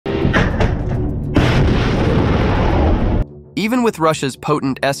Even with Russia's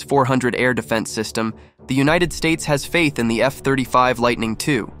potent S-400 air defense system, the United States has faith in the F-35 Lightning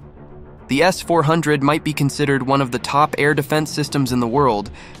II. The S-400 might be considered one of the top air defense systems in the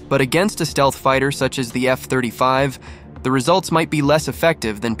world, but against a stealth fighter such as the F-35, the results might be less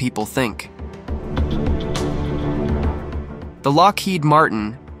effective than people think. The Lockheed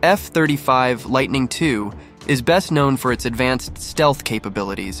Martin F-35 Lightning II is best known for its advanced stealth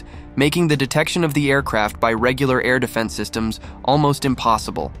capabilities, making the detection of the aircraft by regular air defense systems almost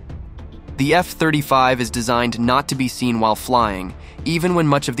impossible. The F-35 is designed not to be seen while flying, even when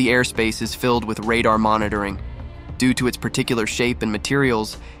much of the airspace is filled with radar monitoring. Due to its particular shape and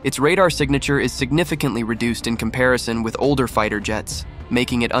materials, its radar signature is significantly reduced in comparison with older fighter jets,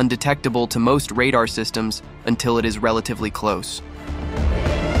 making it undetectable to most radar systems until it is relatively close.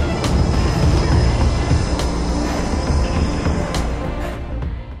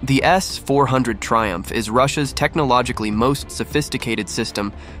 The S-400 Triumph is Russia's technologically most sophisticated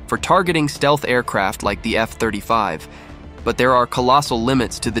system for targeting stealth aircraft like the F-35, but there are colossal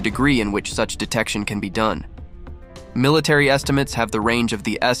limits to the degree in which such detection can be done. Military estimates have the range of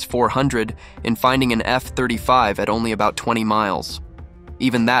the S-400 in finding an F-35 at only about 20 miles.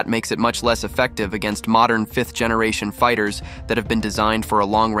 Even that makes it much less effective against modern fifth-generation fighters that have been designed for a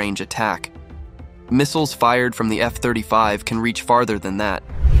long-range attack. Missiles fired from the F-35 can reach farther than that.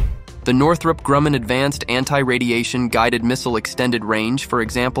 The Northrop Grumman Advanced Anti-Radiation Guided Missile Extended Range, for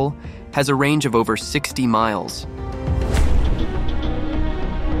example, has a range of over 60 miles.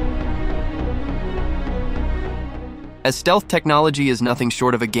 As stealth technology is nothing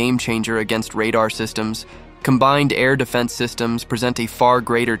short of a game-changer against radar systems, combined air defense systems present a far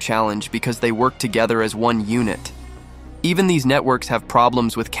greater challenge because they work together as one unit. Even these networks have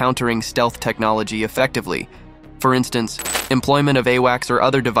problems with countering stealth technology effectively. For instance, employment of AWACS or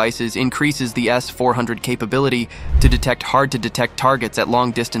other devices increases the S-400 capability to detect hard-to-detect targets at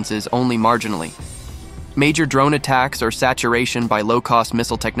long distances only marginally. Major drone attacks or saturation by low-cost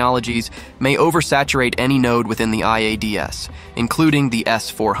missile technologies may oversaturate any node within the IADS, including the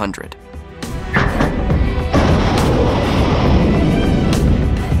S-400.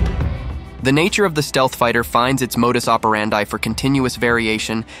 The nature of the stealth fighter finds its modus operandi for continuous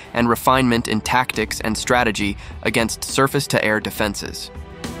variation and refinement in tactics and strategy against surface-to-air defenses.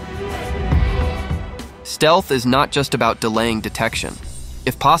 Stealth is not just about delaying detection.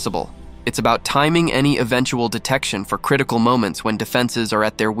 If possible, it's about timing any eventual detection for critical moments when defenses are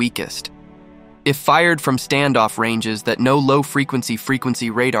at their weakest. If fired from standoff ranges that no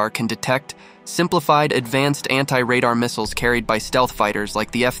low-frequency radar can detect, simplified advanced anti-radar missiles carried by stealth fighters like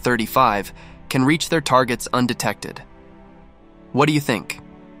the F-35 can reach their targets undetected. What do you think?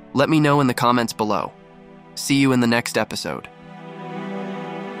 Let me know in the comments below. See you in the next episode.